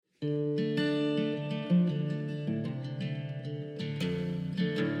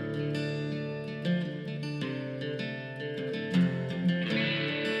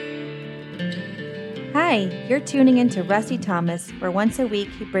Hi, you're tuning in to Rusty Thomas, where once a week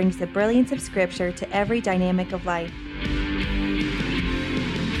he brings the brilliance of Scripture to every dynamic of life.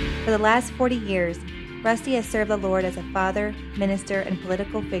 For the last 40 years, Rusty has served the Lord as a father, minister, and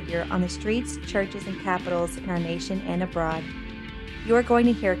political figure on the streets, churches, and capitals in our nation and abroad. You are going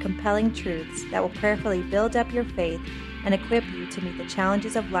to hear compelling truths that will prayerfully build up your faith and equip you to meet the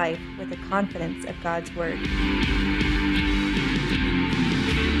challenges of life with the confidence of God's Word.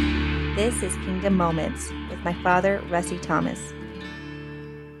 This is Kingdom Moments with my father, Rusty Thomas.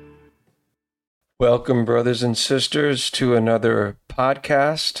 Welcome, brothers and sisters, to another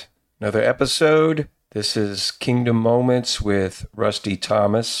podcast, another episode. This is Kingdom Moments with Rusty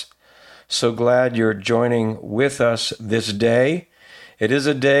Thomas. So glad you're joining with us this day. It is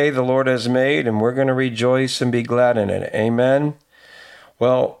a day the Lord has made, and we're going to rejoice and be glad in it. Amen.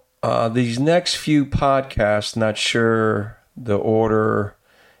 Well, these next few podcasts, not sure the order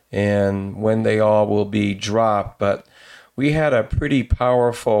and when they all will be dropped, but we had a pretty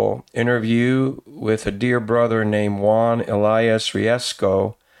powerful interview with a dear brother named Juan Elias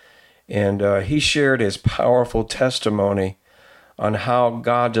Riesco, and he shared his powerful testimony on how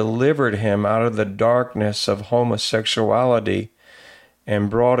God delivered him out of the darkness of homosexuality and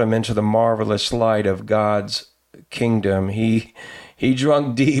brought him into the marvelous light of God's kingdom. He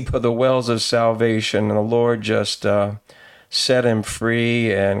drunk deep of the wells of salvation, and the Lord just set him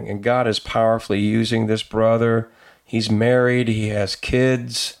free, and God is powerfully using this brother. He's married, he has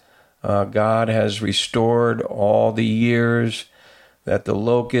kids. God has restored all the years that the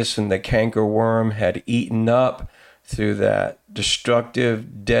locust and the cankerworm had eaten up through that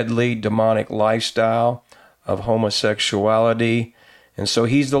destructive, deadly, demonic lifestyle of homosexuality. And so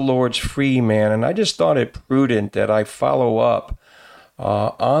he's the Lord's free man. And I just thought it prudent that I follow up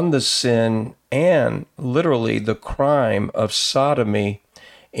on the sin and literally the crime of sodomy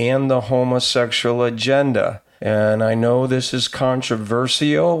and the homosexual agenda. And I know this is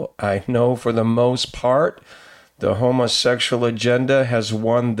controversial. I know for the most part, the homosexual agenda has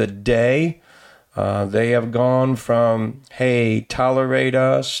won the day. They have gone from, hey, tolerate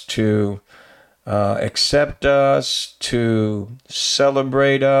us, to accept us, to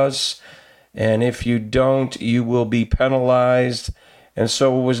celebrate us. And if you don't, you will be penalized. And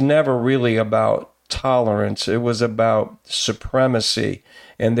so it was never really about tolerance. It was about supremacy.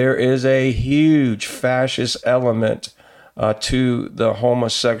 And there is a huge fascist element to the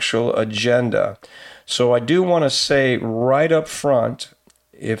homosexual agenda. So I do want to say right up front,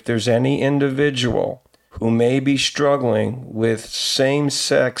 if there's any individual who may be struggling with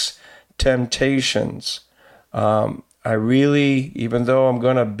same-sex temptations, I really, even though I'm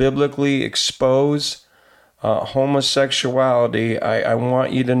going to biblically expose homosexuality, I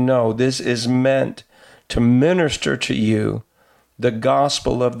want you to know this is meant to minister to you the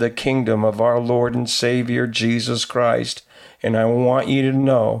gospel of the kingdom of our Lord and Savior, Jesus Christ. And I want you to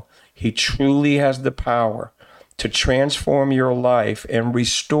know He truly has the power to transform your life and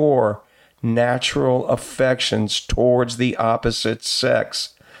restore natural affections towards the opposite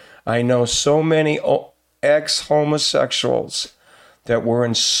sex. I know so many ex-homosexuals that were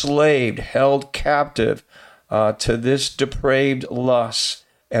enslaved, held captive to this depraved lust,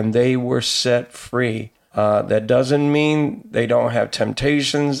 and they were set free. That doesn't mean they don't have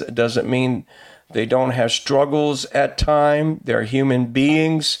temptations. It doesn't mean they don't have struggles at times. They're human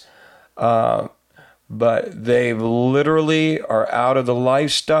beings, but they literally are out of the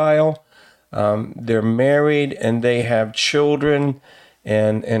lifestyle. They're married and they have children,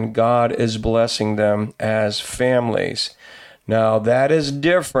 and God is blessing them as families. Now, that is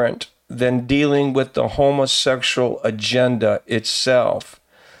different than dealing with the homosexual agenda itself.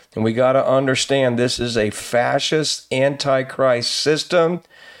 And we got to understand this is a fascist, antichrist system.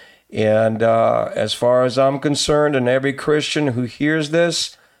 And as far as I'm concerned, and every Christian who hears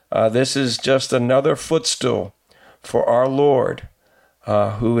this, this is just another footstool for our Lord,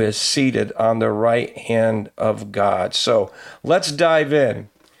 who is seated on the right hand of God. So let's dive in.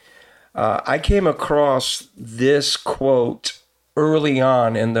 I came across this quote early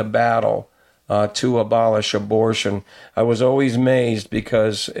on in the battle to abolish abortion. I was always amazed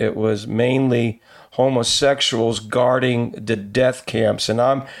because it was mainly homosexuals guarding the death camps. And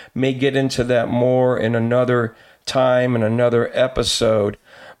I may get into that more in another time, in another episode.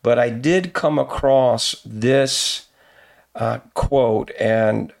 But I did come across this quote,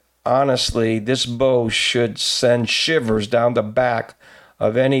 and honestly, this bow should send shivers down the back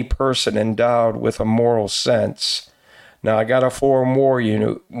of any person endowed with a moral sense. Now, I got to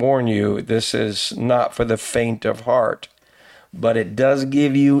warn you, this is not for the faint of heart, but it does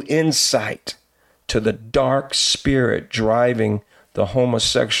give you insight to the dark spirit driving the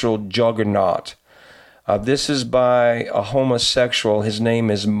homosexual juggernaut. This is by a homosexual. His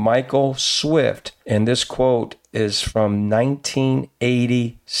name is Michael Swift, and this quote is from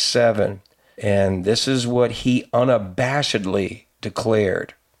 1987. And this is what he unabashedly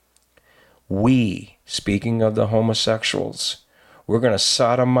declared. We, speaking of the homosexuals, we're going to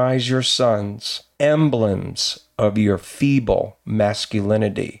sodomize your sons, emblems of your feeble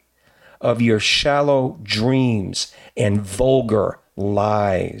masculinity, of your shallow dreams and vulgar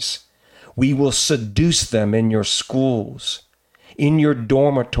lies. We will seduce them in your schools, in your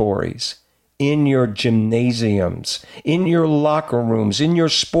dormitories, in your gymnasiums, in your locker rooms, in your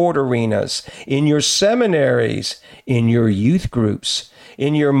sport arenas, in your seminaries, in your youth groups,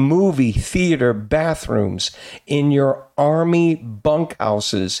 in your movie theater bathrooms, in your army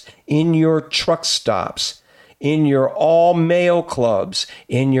bunkhouses, in your truck stops, in your all-male clubs,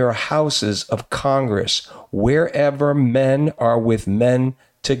 in your houses of Congress, wherever men are with men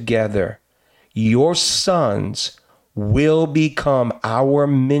together. Your sons will become our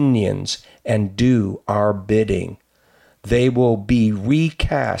minions and do our bidding. They will be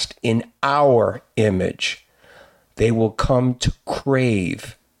recast in our image. They will come to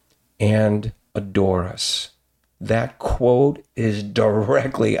crave and adore us. That quote is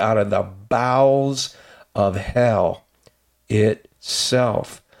directly out of the bowels of hell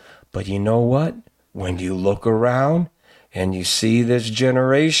itself. But you know what? When you look around and you see this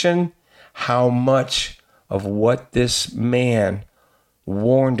generation, how much of what this man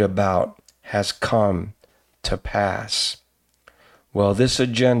warned about has come to pass. Well, this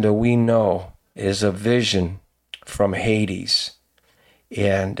agenda we know is a vision from Hades,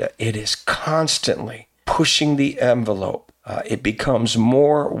 and it is constantly pushing the envelope. It becomes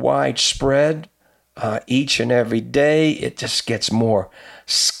more widespread each and every day. It just gets more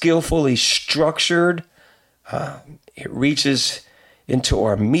skillfully structured. It reaches into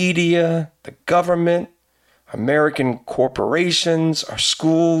our media, the government, American corporations, our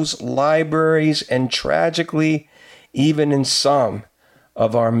schools, libraries, and tragically, even in some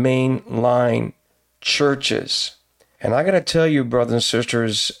of our mainline churches. And I got to tell you, brothers and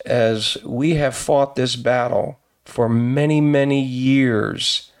sisters, as we have fought this battle for many, many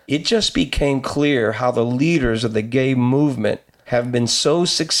years, it just became clear how the leaders of the gay movement have been so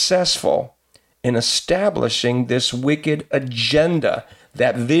successful in establishing this wicked agenda,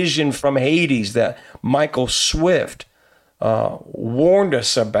 that vision from Hades that Michael Swift warned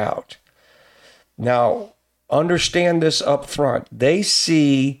us about. Now, understand this up front. They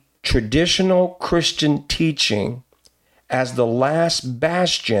see traditional Christian teaching as the last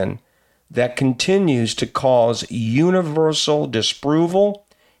bastion that continues to cause universal disapproval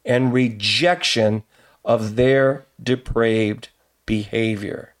and rejection of their depraved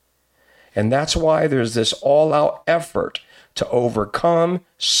behavior. And that's why there's this all-out effort to overcome,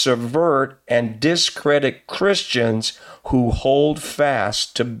 subvert, and discredit Christians who hold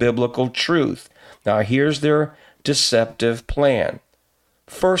fast to biblical truth. Now, here's their deceptive plan.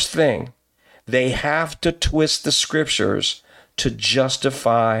 First thing, they have to twist the scriptures to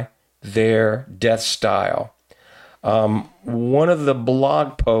justify their death style. One of the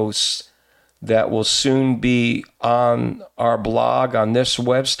blog posts that will soon be on our blog on this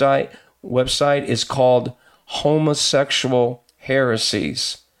website is called Homosexual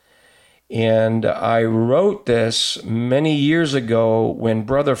Heresies. And I wrote this many years ago when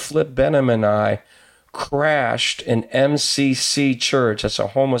Brother Flip Benham and I crashed an MCC church. That's a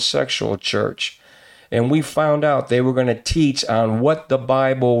homosexual church. And we found out they were going to teach on what the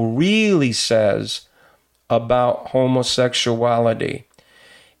Bible really says about homosexuality.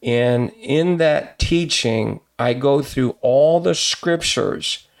 And in that teaching, I go through all the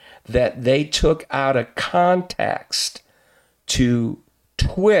scriptures that they took out of context to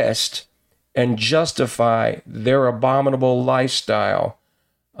twist and justify their abominable lifestyle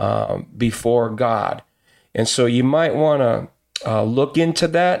before God. And so you might want to look into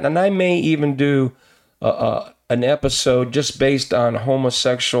that. And I may even do an episode just based on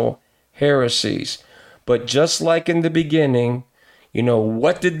homosexual heresies. But just like in the beginning,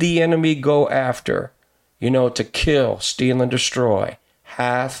 what did the enemy go after? To kill, steal, and destroy.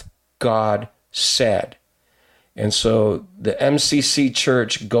 Hath God said. And so the MCC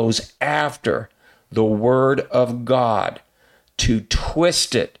church goes after the word of God to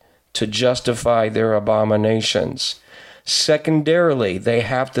twist it to justify their abominations. Secondarily, they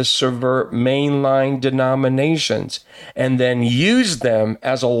have to subvert mainline denominations and then use them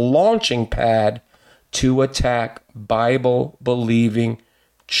as a launching pad to attack Bible-believing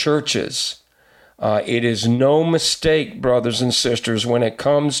churches. It is no mistake, brothers and sisters, when it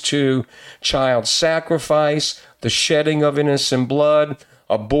comes to child sacrifice, the shedding of innocent blood,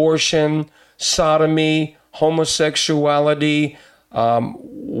 abortion, sodomy, homosexuality.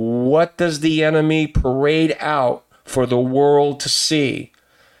 What does the enemy parade out for the world to see?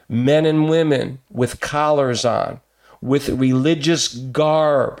 Men and women with collars on, with religious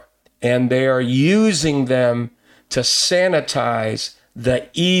garb, and they are using them to sanitize the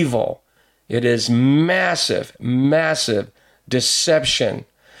evil. It is massive, massive deception.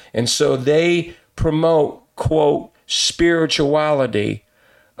 And so they promote, quote, spirituality,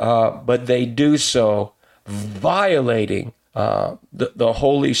 but they do so violating the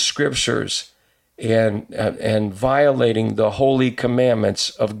Holy Scriptures and violating the holy commandments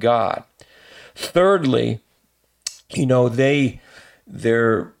of God. Thirdly,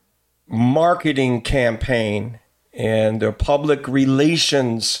 their marketing campaign and their public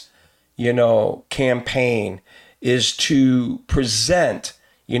relations, campaign is to present,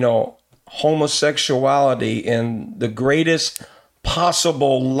 homosexuality in the greatest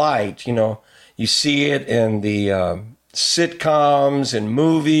possible light. You see it in the sitcoms and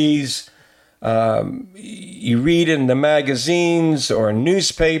movies. You read in the magazines or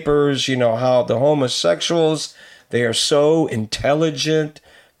newspapers, how the homosexuals, they are so intelligent,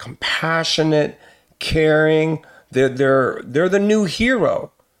 compassionate, caring. They're the new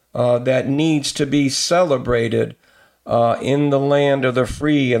hero that needs to be celebrated in the land of the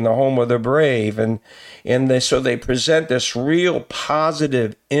free and the home of the brave. So they present this real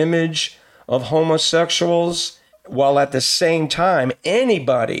positive image of homosexuals, while at the same time,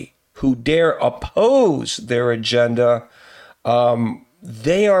 anybody who dare oppose their agenda,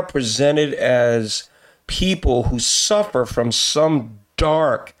 they are presented as people who suffer from some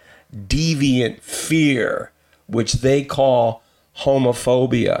dark, deviant fear, which they call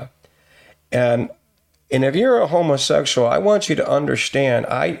homophobia. And if you're a homosexual, I want you to understand,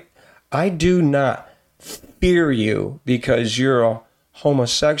 I do not fear you because you're a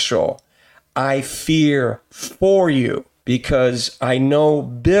homosexual. I fear for you because I know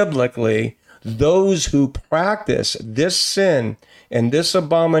biblically those who practice this sin and this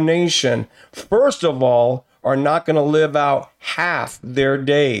abomination, first of all, are not going to live out half their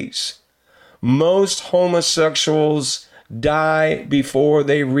days. Most homosexuals die before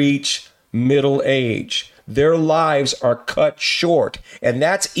they reach middle age. Their lives are cut short, and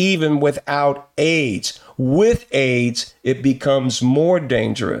that's even without AIDS. With AIDS, it becomes more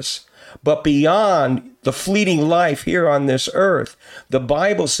dangerous. But beyond the fleeting life here on this earth, the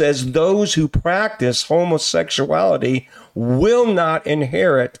Bible says those who practice homosexuality will not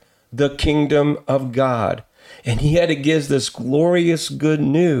inherit the kingdom of God. And yet it gives this glorious good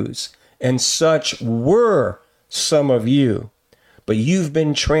news. And such were some of you. But you've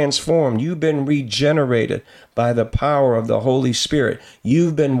been transformed. You've been regenerated by the power of the Holy Spirit.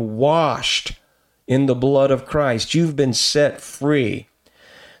 You've been washed in the blood of Christ. You've been set free.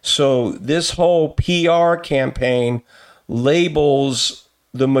 So this whole PR campaign labels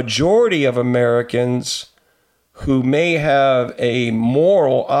the majority of Americans who may have a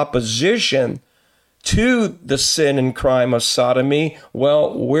moral opposition to the sin and crime of sodomy.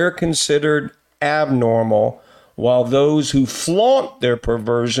 Well, we're considered abnormal, while those who flaunt their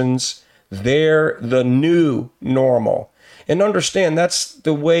perversions, they're the new normal. And understand, that's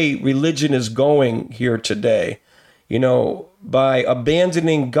the way religion is going here today. By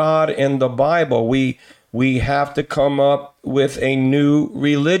abandoning God and the Bible, we have to come up with a new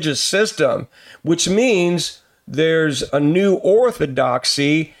religious system, which means there's a new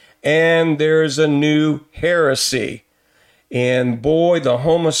orthodoxy and there's a new heresy. And boy, the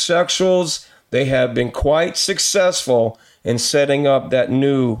homosexuals, they have been quite successful in setting up that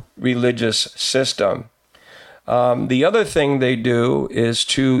new religious system. The other thing they do is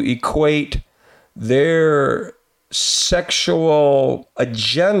to equate their sexual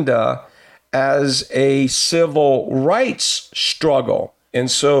agenda as a civil rights struggle. And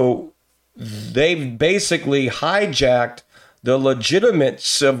so they've basically hijacked the legitimate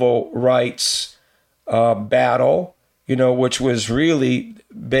civil rights battle, which was really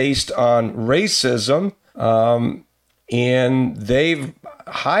based on racism. And they've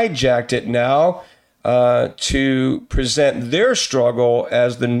hijacked it now to present their struggle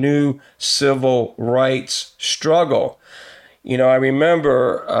as the new civil rights struggle. I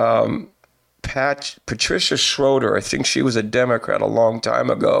remember Patricia Schroeder, I think she was a Democrat a long time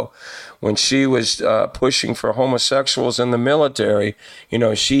ago, when she was pushing for homosexuals in the military.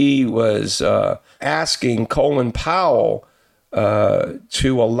 She was asking Colin Powell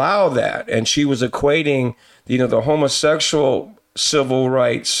to allow that. And she was equating, the homosexual civil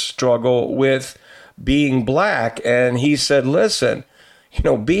rights struggle with being black. And he said, listen,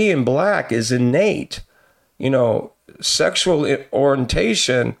 being black is innate. Sexual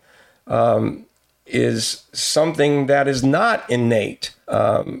orientation is something that is not innate.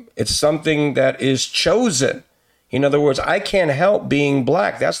 It's something that is chosen. In other words, I can't help being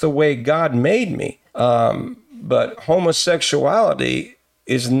black. That's the way God made me. But homosexuality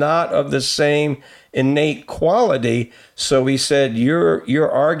is not of the same innate quality. So he said,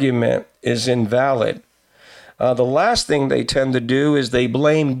 your argument is invalid. The last thing they tend to do is they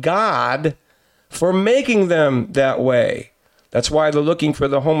blame God for making them that way. That's why they're looking for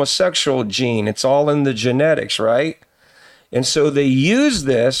the homosexual gene. It's all in the genetics, right? And so they use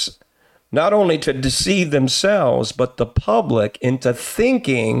this not only to deceive themselves, but the public into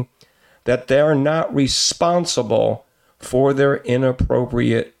thinking that they're not responsible for their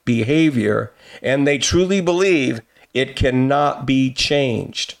inappropriate behavior. And they truly believe it cannot be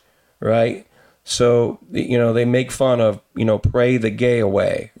changed, right? So, they make fun of, pray the gay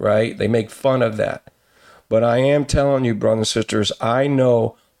away, right? They make fun of that. But I am telling you, brothers and sisters, I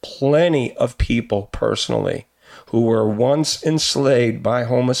know plenty of people personally who were once enslaved by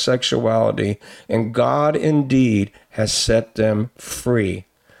homosexuality, and God indeed has set them free.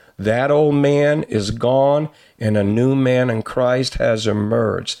 That old man is gone, and a new man in Christ has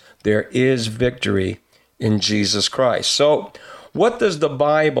emerged. There is victory in Jesus Christ. So, what does the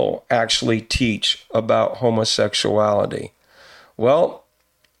Bible actually teach about homosexuality? Well,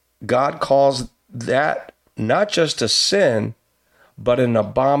 God calls that not just a sin, but an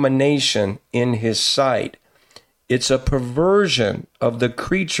abomination in his sight. It's a perversion of the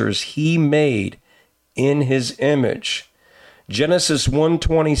creatures he made in his image. Genesis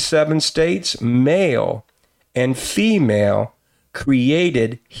 1:27 states, male and female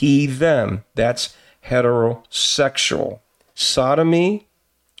created he them. That's heterosexual. Sodomy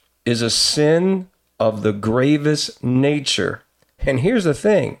is a sin of the gravest nature. And here's the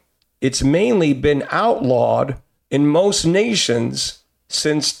thing. It's mainly been outlawed in most nations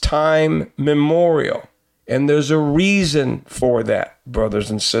since time memorial. And there's a reason for that, brothers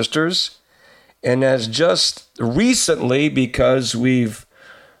and sisters. And as just recently, because we've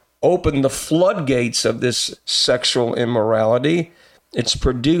opened the floodgates of this sexual immorality, it's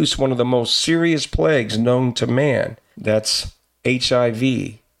produced one of the most serious plagues known to man. That's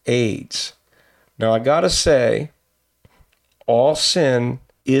HIV, AIDS. Now, I gotta say, all sin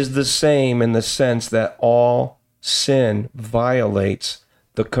is the same in the sense that all sin violates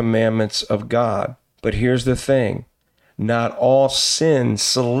the commandments of God. But here's the thing. Not all sin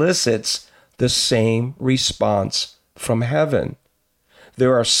solicits the same response from heaven.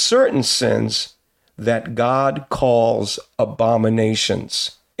 There are certain sins that God calls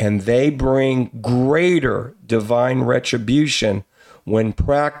abominations, and they bring greater divine retribution when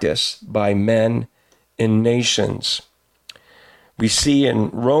practiced by men and nations. We see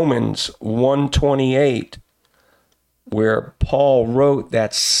in Romans 1:28, where Paul wrote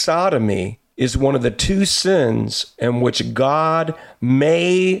that sodomy is one of the two sins in which God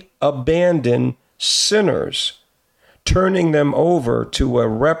may abandon sinners, turning them over to a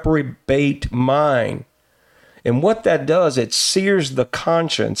reprobate mind. And what that does, it sears the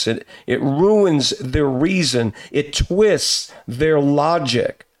conscience. It ruins their reason. It twists their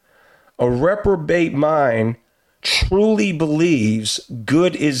logic. A reprobate mind truly believes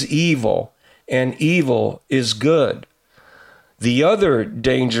good is evil and evil is good. The other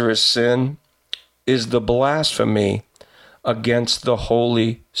dangerous sin is the blasphemy against the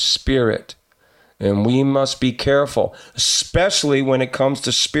Holy Spirit. And we must be careful, especially when it comes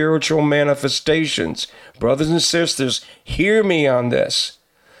to spiritual manifestations. Brothers and sisters, hear me on this.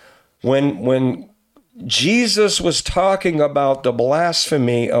 When Jesus was talking about the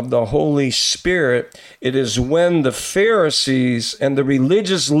blasphemy of the Holy Spirit, it is when the Pharisees and the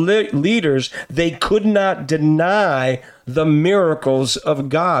religious leaders, they could not deny the miracles of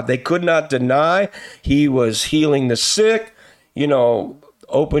God. They could not deny he was healing the sick,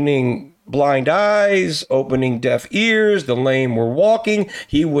 opening blind eyes, opening deaf ears, the lame were walking,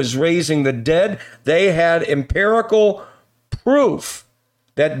 he was raising the dead. They had empirical proof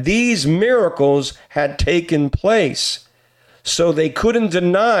that these miracles had taken place. So they couldn't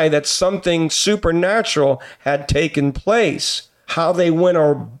deny that something supernatural had taken place. How they went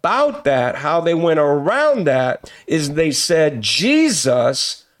about that, how they went around that, is they said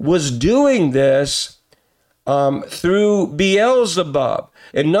Jesus was doing this through Beelzebub.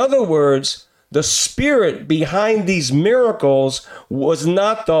 In other words, the spirit behind these miracles was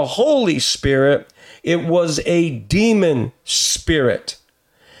not the Holy Spirit, it was a demon spirit.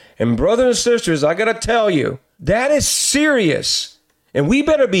 And brothers and sisters, I got to tell you, that is serious. And we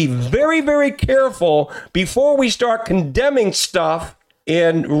better be very, very careful before we start condemning stuff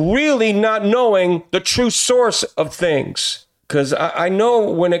and really not knowing the true source of things. Because I know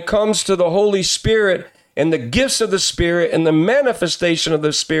when it comes to the Holy Spirit and the gifts of the Spirit and the manifestation of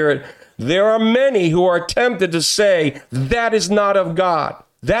the Spirit, there are many who are tempted to say that is not of God.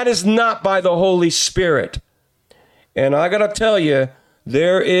 That is not by the Holy Spirit. And I got to tell you,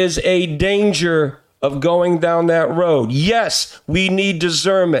 there is a danger of going down that road. Yes, we need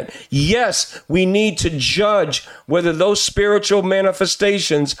discernment. Yes, we need to judge whether those spiritual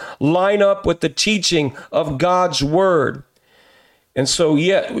manifestations line up with the teaching of God's word. And so,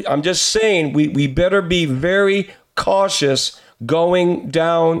 I'm just saying we better be very cautious going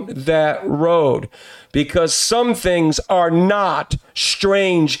down that road, because some things are not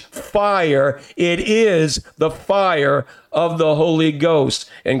strange fire. It is the fire of the Holy Ghost,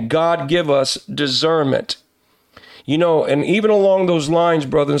 and God give us discernment. And even along those lines,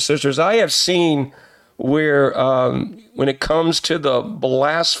 brothers and sisters, I have seen where when it comes to the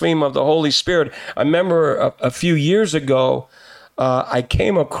blasphemy of the Holy Spirit, I remember a few years ago, I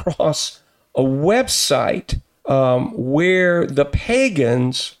came across a website where the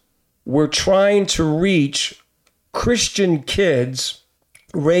pagans were trying to reach Christian kids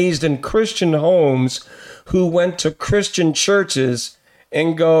raised in Christian homes who went to Christian churches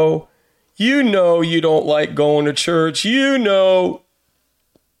and go, you don't like going to church. You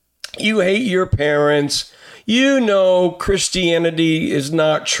hate your parents. Christianity is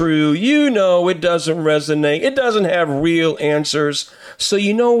not true. It doesn't resonate. It doesn't have real answers. So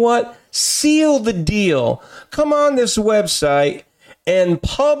you know what? Seal the deal. Come on this website and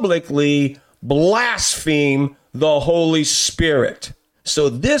publicly blaspheme the Holy Spirit. So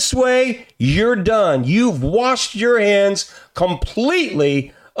this way, you're done. You've washed your hands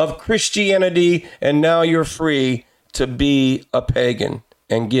completely of Christianity, and now you're free to be a pagan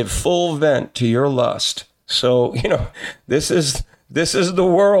and give full vent to your lust. So, this is the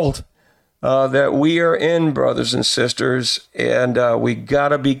world that we are in, brothers and sisters, and we got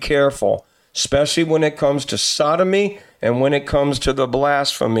to be careful, especially when it comes to sodomy and when it comes to the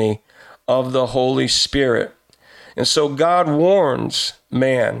blasphemy of the Holy Spirit. And so God warns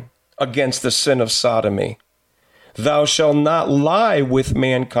man against the sin of sodomy. Thou shalt not lie with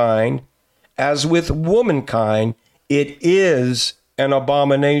mankind, as with womankind, it is an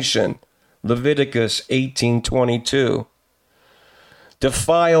abomination. Leviticus 18:22.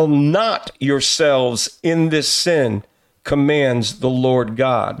 Defile not yourselves in this sin, commands the Lord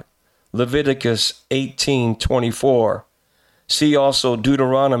God. Leviticus 18:24. See also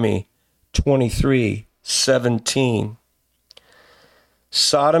Deuteronomy 23:17.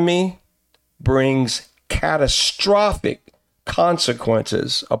 Sodomy brings catastrophic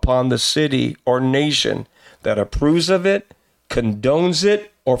consequences upon the city or nation that approves of it, condones it,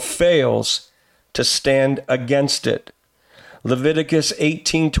 or fails to stand against it. Leviticus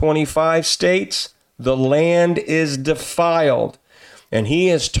 18:25 states, the land is defiled. And he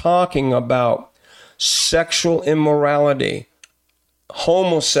is talking about sexual immorality,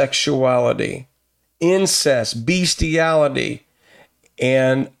 homosexuality, incest, bestiality,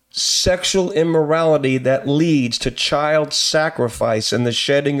 and sexual immorality that leads to child sacrifice and the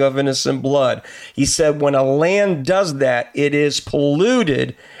shedding of innocent blood. He said when a land does that, it is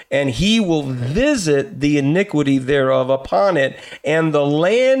polluted, and he will visit the iniquity thereof upon it, and the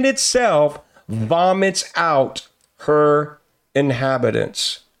land itself vomits out her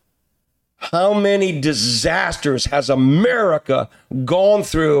inhabitants. How many disasters has America gone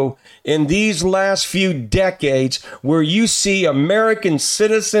through in these last few decades, where you see American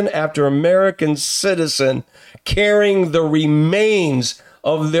citizen after American citizen carrying the remains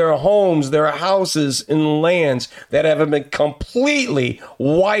of their homes, their houses, and lands that have been completely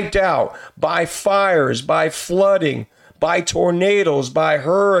wiped out by fires, by flooding, by tornadoes, by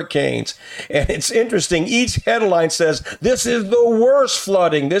hurricanes. And it's interesting, each headline says, this is the worst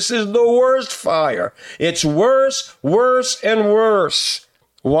flooding, this is the worst fire. It's worse, worse, and worse.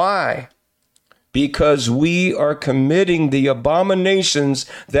 Why? Because we are committing the abominations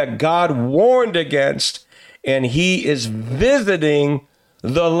that God warned against, and he is visiting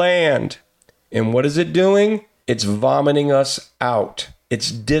the land. And what is it doing? It's vomiting us out. It's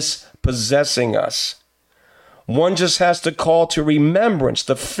dispossessing us. One just has to call to remembrance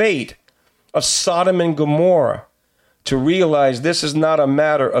the fate of Sodom and Gomorrah to realize this is not a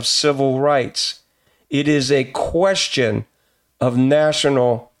matter of civil rights. It is a question of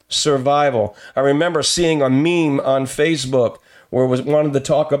national survival. I remember seeing a meme on Facebook where it wanted to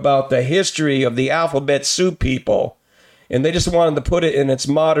talk about the history of the alphabet soup people. And they just wanted to put it in its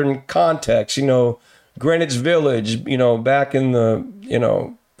modern context, Greenwich Village, back in the,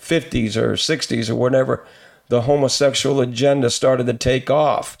 50s or 60s or whatever. The homosexual agenda started to take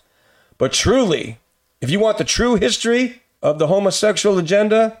off. But truly, if you want the true history, of the homosexual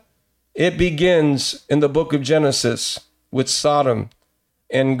agenda, it begins in the book of Genesis with Sodom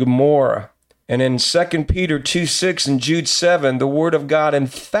and Gomorrah. And in 2 Peter 2:6 and Jude 7, the word of God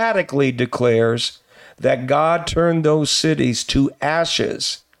emphatically declares that God turned those cities to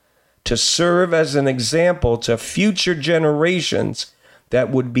ashes to serve as an example to future generations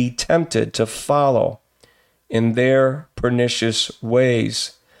that would be tempted to follow in their pernicious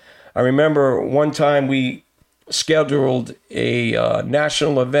ways. I remember one time we scheduled a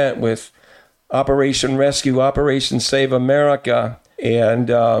national event with Operation Rescue, Operation Save America, and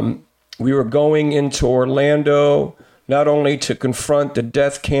we were going into Orlando not only to confront the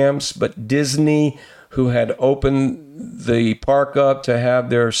death camps, but Disney, who had opened the park up to have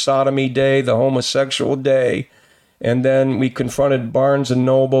their sodomy day, the homosexual day. And then we confronted Barnes &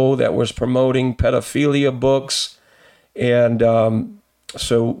 Noble that was promoting pedophilia books. And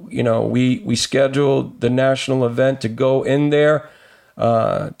so, we scheduled the national event to go in there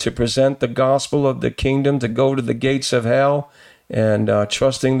to present the gospel of the kingdom, to go to the gates of hell, and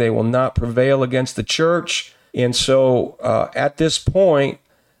trusting they will not prevail against the church. And so at this point,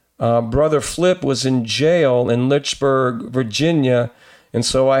 Brother Flip was in jail in Lynchburg, Virginia. And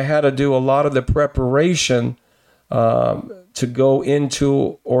so I had to do a lot of the preparation to go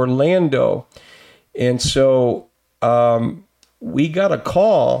into Orlando. And so we got a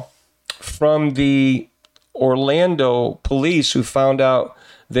call from the Orlando police who found out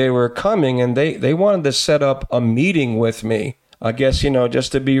they were coming, and they wanted to set up a meeting with me. I guess,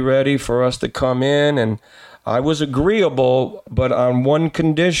 just to be ready for us to come in. And I was agreeable, but on one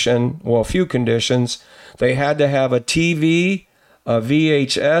condition, a few conditions. They had to have a TV, a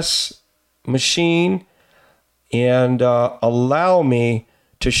VHS machine, and allow me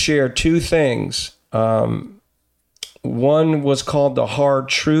to share two things. One was called The Hard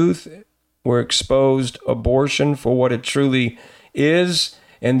Truth, where exposed abortion for what it truly is,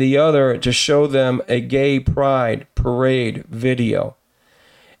 and the other to show them a gay pride parade video.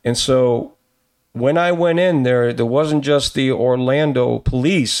 And so when I went in there wasn't just the Orlando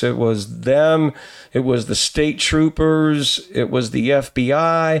police. It was them. It was the state troopers. It was the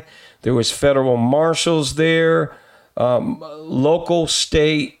FBI. There was federal marshals there. Local,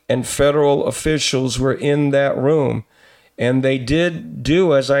 state, and federal officials were in that room. And they did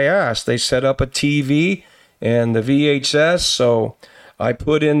do as I asked. They set up a TV and the VHS. So I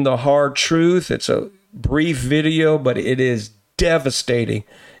put in The Hard Truth. It's a brief video, but it is devastating.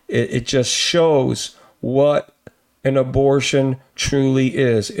 It just shows what an abortion truly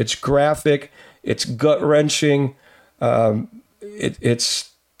is. It's graphic. It's gut-wrenching. It's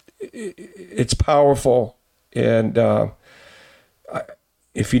powerful. And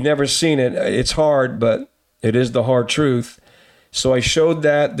if you've never seen it, it's hard, but it is the hard truth. So I showed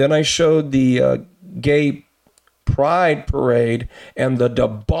that. Then I showed the gay pride parade and the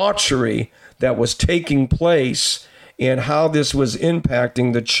debauchery that was taking place and how this was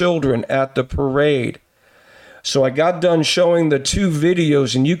impacting the children at the parade. So I got done showing the two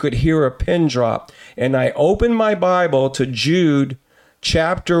videos, and you could hear a pin drop. And I opened my Bible to Jude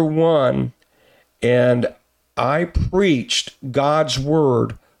chapter 1, and I preached God's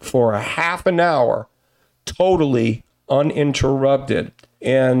word for a half an hour, totally uninterrupted.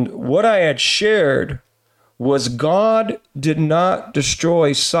 And what I had shared was God did not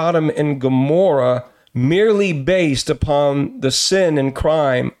destroy Sodom and Gomorrah merely based upon the sin and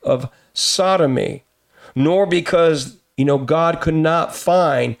crime of sodomy, nor because, God could not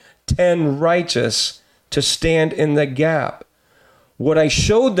find 10 righteous to stand in the gap. What I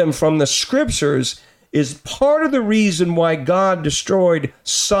showed them from the scriptures is part of the reason why God destroyed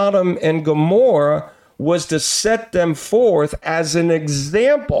Sodom and Gomorrah was to set them forth as an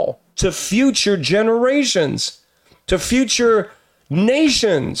example to future generations, to future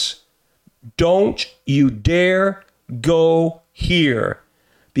nations. Don't you dare go here,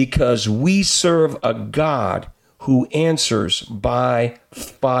 because we serve a God who answers by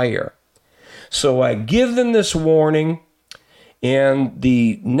fire. So I give them this warning, and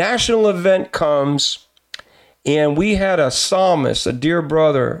the national event comes, and we had a psalmist, a dear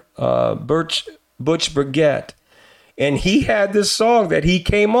brother, Butch Burgett, and he had this song that he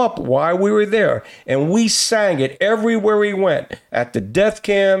came up while we were there, and we sang it everywhere we went, at the death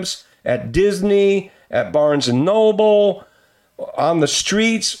camps, at Disney, at Barnes & Noble, on the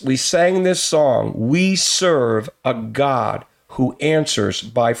streets. We sang this song. We serve a God who answers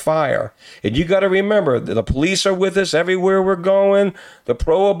by fire. And you got to remember, the police are with us everywhere we're going. The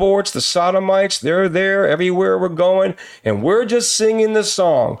pro-aborts, the sodomites, they're there everywhere we're going. And we're just singing the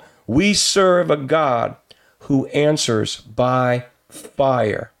song. We serve a God who answers by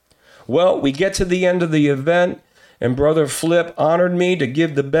fire. Well, we get to the end of the event, and Brother Flip honored me to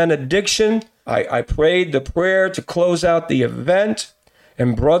give the benediction. I prayed the prayer to close out the event.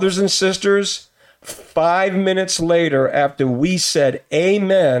 And brothers and sisters, 5 minutes later, after we said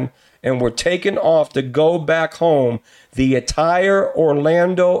amen and were taken off to go back home, the entire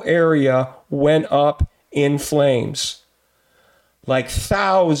Orlando area went up in flames. Like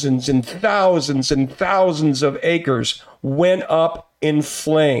thousands and thousands and thousands of acres went up in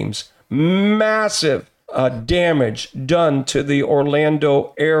flames. Massive damage done to the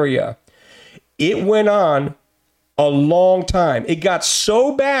Orlando area. It went on a long time. It got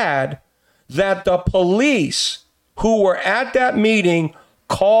so bad that the police who were at that meeting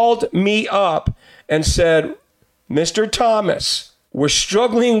called me up and said, Mr. Thomas, we're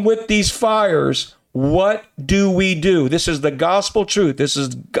struggling with these fires. What do we do? This is the gospel truth. This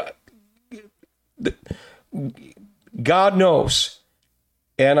is God knows.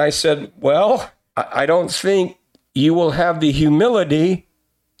 And I said, well, I don't think you will have the humility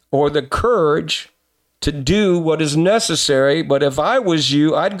or the courage to do what is necessary. But if I was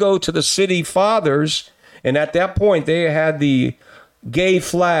you, I'd go to the city fathers. And at that point, they had the gay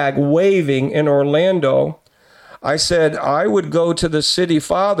flag waving in Orlando. I said, I would go to the city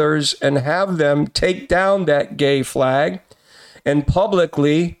fathers and have them take down that gay flag and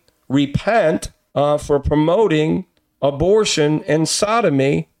publicly repent for promoting abortion and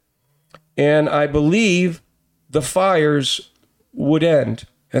sodomy. And I believe the fires would end.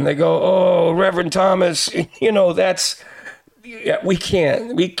 And they go, oh, Reverend Thomas, we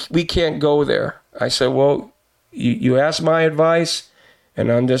can't go there. I said, well, you asked my advice, and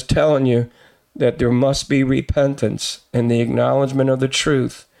I'm just telling you that there must be repentance and the acknowledgement of the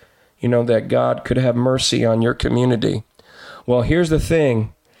truth, that God could have mercy on your community. Well, here's the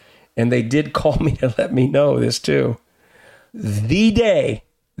thing, and they did call me to let me know this too. The day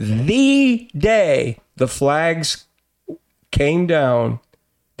the flags came down,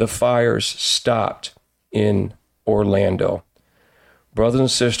 the fires stopped in Orlando. Brothers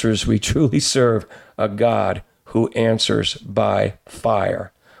and sisters, we truly serve a God who answers by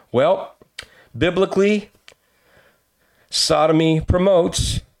fire. Well, biblically, sodomy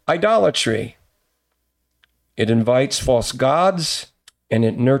promotes idolatry. It invites false gods, and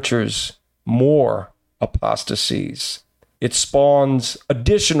it nurtures more apostasies. It spawns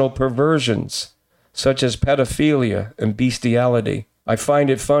additional perversions, such as pedophilia and bestiality. I find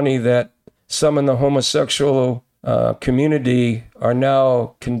it funny that some in the homosexual community are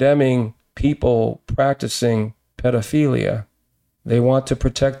now condemning people practicing pedophilia. They want to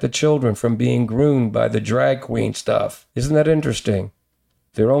protect the children from being groomed by the drag queen stuff. Isn't that interesting?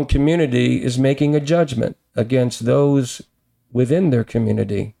 Their own community is making a judgment against those within their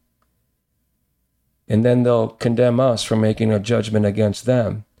community. And then they'll condemn us for making a judgment against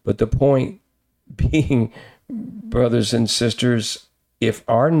them. But the point being, brothers and sisters, if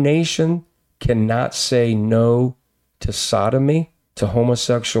our nation cannot say no to sodomy, to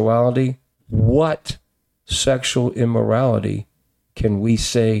homosexuality, what sexual immorality can we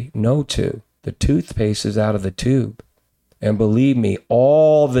say no to? The toothpaste is out of the tube. And believe me,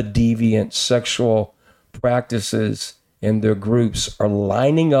 all the deviant sexual practices in their groups are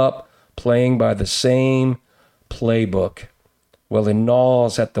lining up, playing by the same playbook. Well, it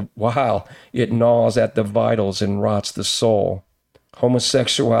gnaws at the vitals and rots the soul.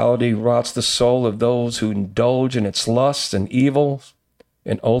 Homosexuality rots the soul of those who indulge in its lusts and evils,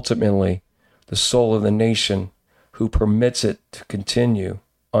 and ultimately the soul of the nation who permits it to continue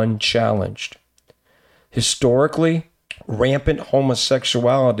unchallenged. Historically, rampant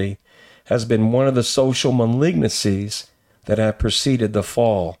homosexuality has been one of the social malignancies that have preceded the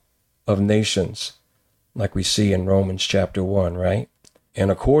fall of nations, like we see in Romans chapter 1, right?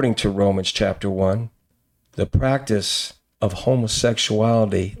 And according to Romans chapter 1, the practice of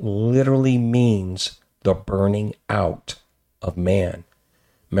homosexuality literally means the burning out of man.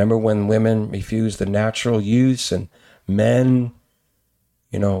 Remember when women refused the natural use and men,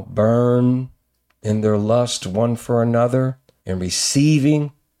 burn in their lust one for another and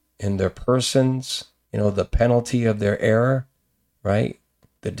receiving in their persons, the penalty of their error, right?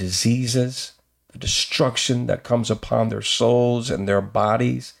 The diseases, the destruction that comes upon their souls and their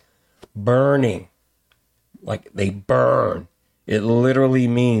bodies, burning, like they burn. It literally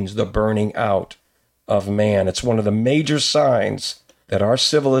means the burning out of man. It's one of the major signs that our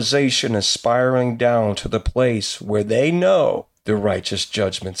civilization is spiraling down to the place where they know the righteous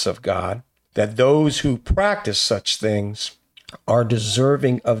judgments of God, that those who practice such things are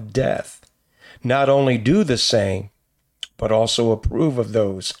deserving of death. Not only do the same, but also approve of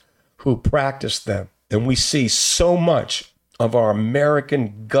those who practice them. And we see so much of our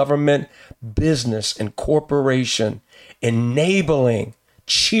American government, business, and corporation enabling,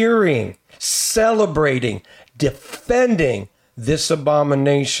 cheering, celebrating, defending this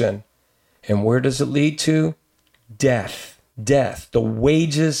abomination. And where does it lead to? Death. Death. The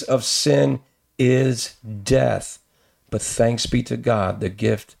wages of sin is death. But thanks be to God, the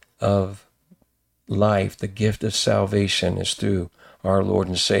gift of life, the gift of salvation is through our Lord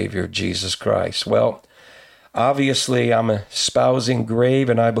and Savior, Jesus Christ. Well, obviously, I'm espousing grave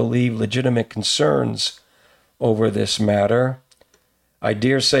and I believe legitimate concerns over this matter. I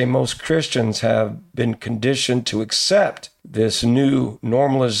dare say most Christians have been conditioned to accept this new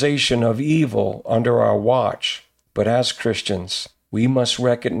normalization of evil under our watch. But as Christians, we must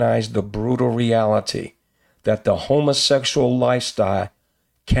recognize the brutal reality that the homosexual lifestyle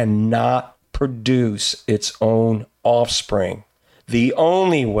cannot produce its own offspring. The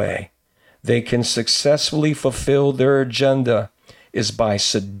only way they can successfully fulfill their agenda is by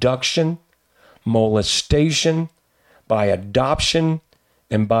seduction, molestation, by adoption,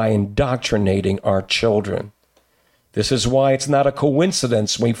 and by indoctrinating our children. This is why it's not a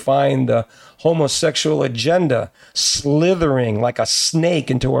coincidence we find the homosexual agenda slithering like a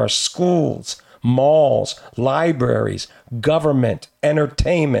snake into our schools, malls, libraries, government,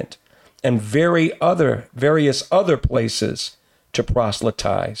 entertainment, and various other places to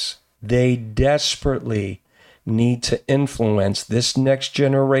proselytize. They desperately need to influence this next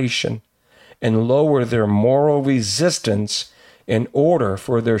generation and lower their moral resistance in order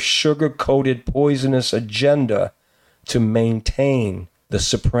for their sugar-coated poisonous agenda to maintain the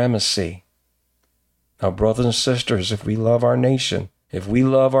supremacy. Now, brothers and sisters, if we love our nation, if we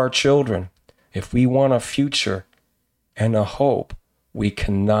love our children, if we want a future and a hope, we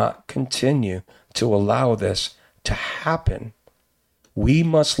cannot continue to allow this to happen. We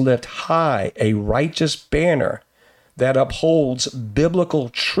must lift high a righteous banner that upholds biblical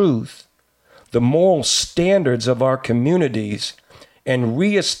truth, the moral standards of our communities, and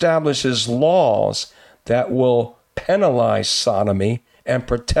reestablishes laws that will penalize sodomy and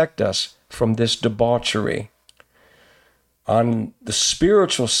protect us from this debauchery. On the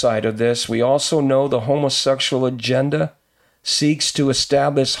spiritual side of this, we also know the homosexual agenda seeks to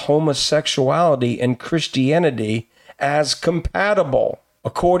establish homosexuality and Christianity as compatible.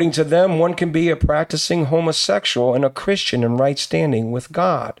 According to them, one can be a practicing homosexual and a Christian in right standing with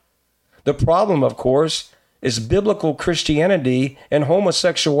God. The problem, of course, is biblical Christianity and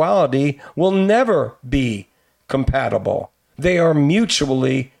homosexuality will never be compatible. They are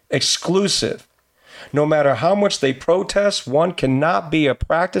mutually exclusive. No matter how much they protest, one cannot be a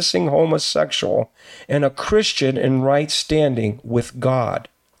practicing homosexual and a Christian in right standing with God.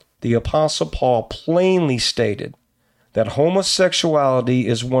 The Apostle Paul plainly stated that homosexuality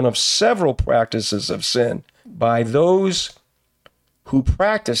is one of several practices of sin by those who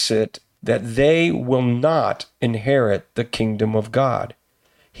practice it, that they will not inherit the kingdom of God.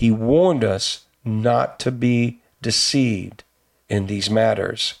 He warned us not to be deceived in these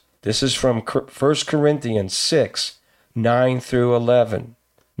matters. This is from 1 Corinthians 6, 9 through 11.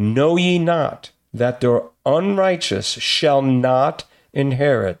 Know ye not that the unrighteous shall not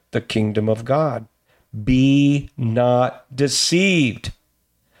inherit the kingdom of God? Be not deceived.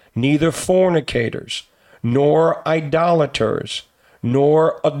 Neither fornicators, nor idolaters,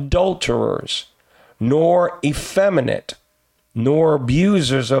 nor adulterers, nor effeminate, nor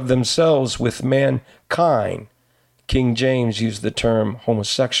abusers of themselves with mankind. King James used the term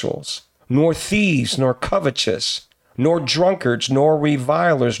homosexuals. Nor thieves, nor covetous, nor drunkards, nor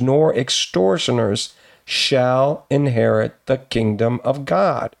revilers, nor extortioners shall inherit the kingdom of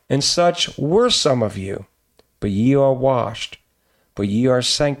God. And such were some of you. But ye are washed, but ye are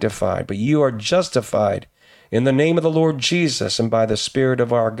sanctified, but ye are justified in the name of the Lord Jesus and by the Spirit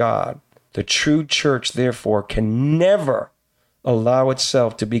of our God. The true church, therefore, can never allow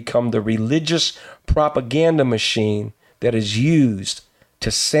itself to become the religious propaganda machine that is used to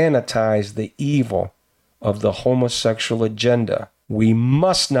sanitize the evil of the homosexual agenda. We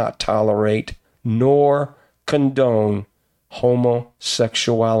must not tolerate nor condone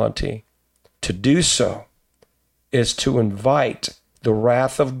homosexuality. To do so is to invite the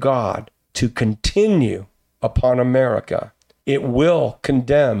wrath of God to continue upon America. It will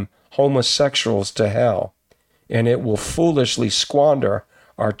condemn homosexuals to hell, and it will foolishly squander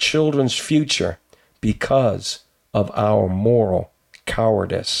our children's future because of our moral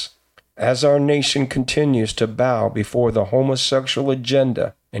cowardice. As our nation continues to bow before the homosexual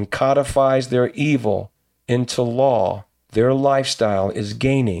agenda and codifies their evil into law, their lifestyle is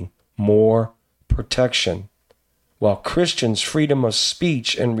gaining more protection, while Christians' freedom of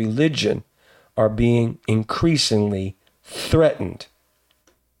speech and religion are being increasingly threatened.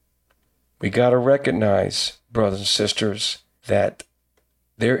 We got to recognize, brothers and sisters, that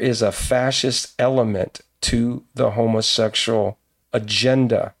there is a fascist element to the homosexual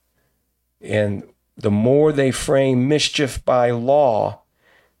agenda. And the more they frame mischief by law,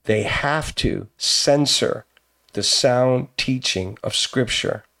 they have to censor the sound teaching of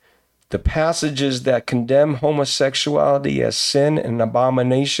Scripture. The passages that condemn homosexuality as sin and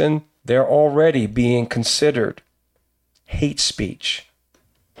abomination, they're already being considered hate speech.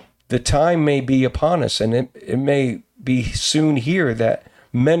 The time may be upon us, and it may be soon here, that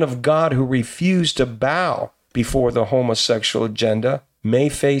men of God who refuse to bow before the homosexual agenda may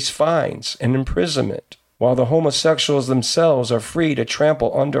face fines and imprisonment, while the homosexuals themselves are free to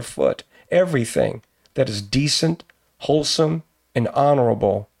trample underfoot everything that is decent, wholesome, and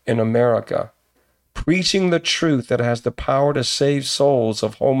honorable in America. Preaching the truth that has the power to save souls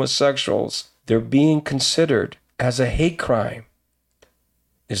of homosexuals, they're being considered as a hate crime.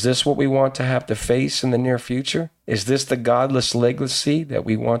 Is this what we want to have to face in the near future? Is this the godless legacy that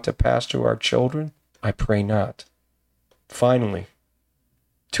we want to pass to our children? I pray not. Finally,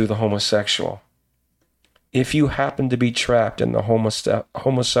 to the homosexual. If you happen to be trapped in the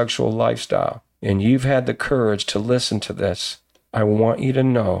homosexual lifestyle and you've had the courage to listen to this, I want you to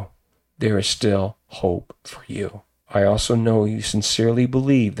know there is still hope for you. I also know you sincerely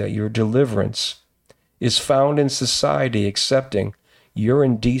believe that your deliverance is found in society accepting your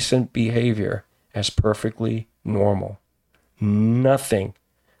indecent behavior as perfectly normal. Nothing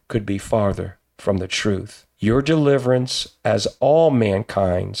could be farther from the truth. Your deliverance, as all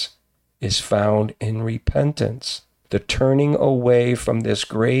mankind's, is found in repentance, the turning away from this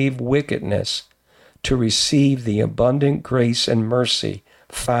grave wickedness to receive the abundant grace and mercy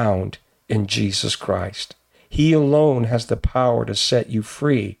found in Jesus Christ. He alone has the power to set you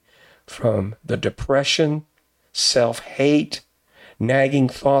free from the depression, self-hate, nagging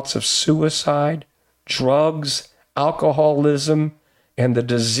thoughts of suicide, drugs, alcoholism, and the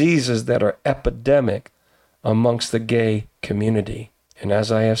diseases that are epidemic amongst the gay community. And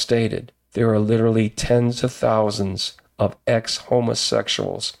as I have stated, there are literally tens of thousands of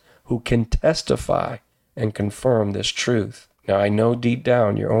ex-homosexuals who can testify and confirm this truth. Now, I know deep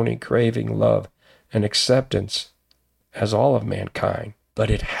down you're only craving love and acceptance as all of mankind,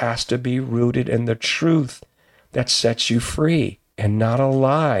 but it has to be rooted in the truth that sets you free and not a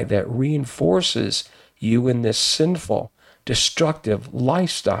lie that reinforces you in this sinful, destructive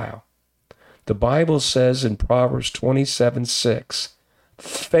lifestyle. The Bible says in Proverbs 27:6,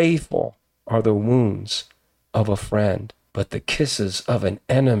 faithful are the wounds of a friend, but the kisses of an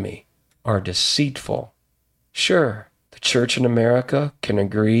enemy are deceitful. Sure, the church in America can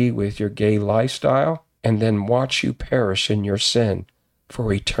agree with your gay lifestyle and then watch you perish in your sin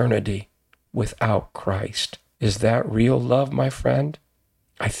for eternity without Christ. Is that real love, my friend?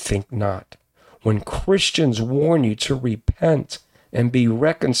 I think not. When Christians warn you to repent and be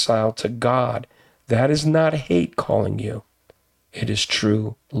reconciled to God, that is not hate calling you. It is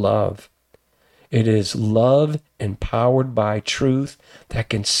true love. It is love empowered by truth that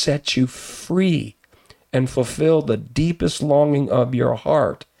can set you free and fulfill the deepest longing of your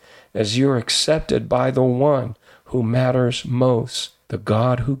heart as you're accepted by the one who matters most, the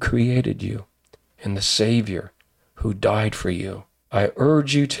God who created you and the Savior who died for you. I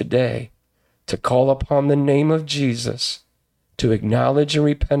urge you today to call upon the name of Jesus, to acknowledge and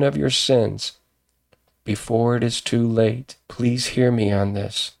repent of your sins before it is too late. Please hear me on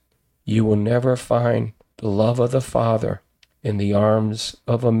this. You will never find the love of the Father in the arms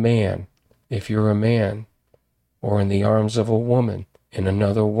of a man, if you're a man, or in the arms of a woman, in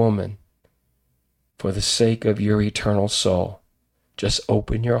another woman. For the sake of your eternal soul, just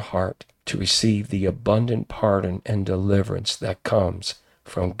open your heart to receive the abundant pardon and deliverance that comes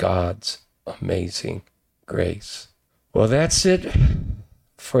from God's amazing grace. Well, that's it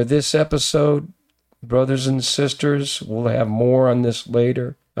for this episode, brothers and sisters. We'll have more on this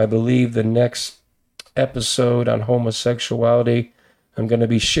later. I believe the next episode on homosexuality, I'm going to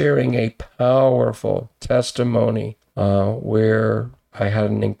be sharing a powerful testimony where I had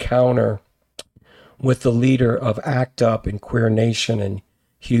an encounter with the leader of ACT UP in Queer Nation in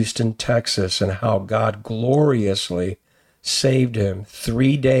Houston, Texas, and how God gloriously saved him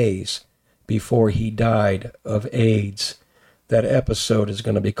 3 days before he died of AIDS. That episode is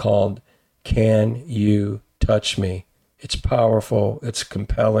going to be called Can You Touch Me? It's powerful, it's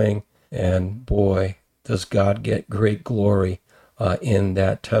compelling, and boy, does God get great glory in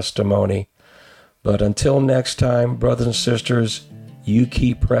that testimony. But until next time, brothers and sisters, you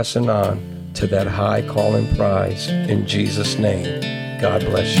keep pressing on to that high calling prize in Jesus' name. God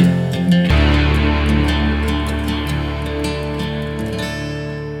bless you.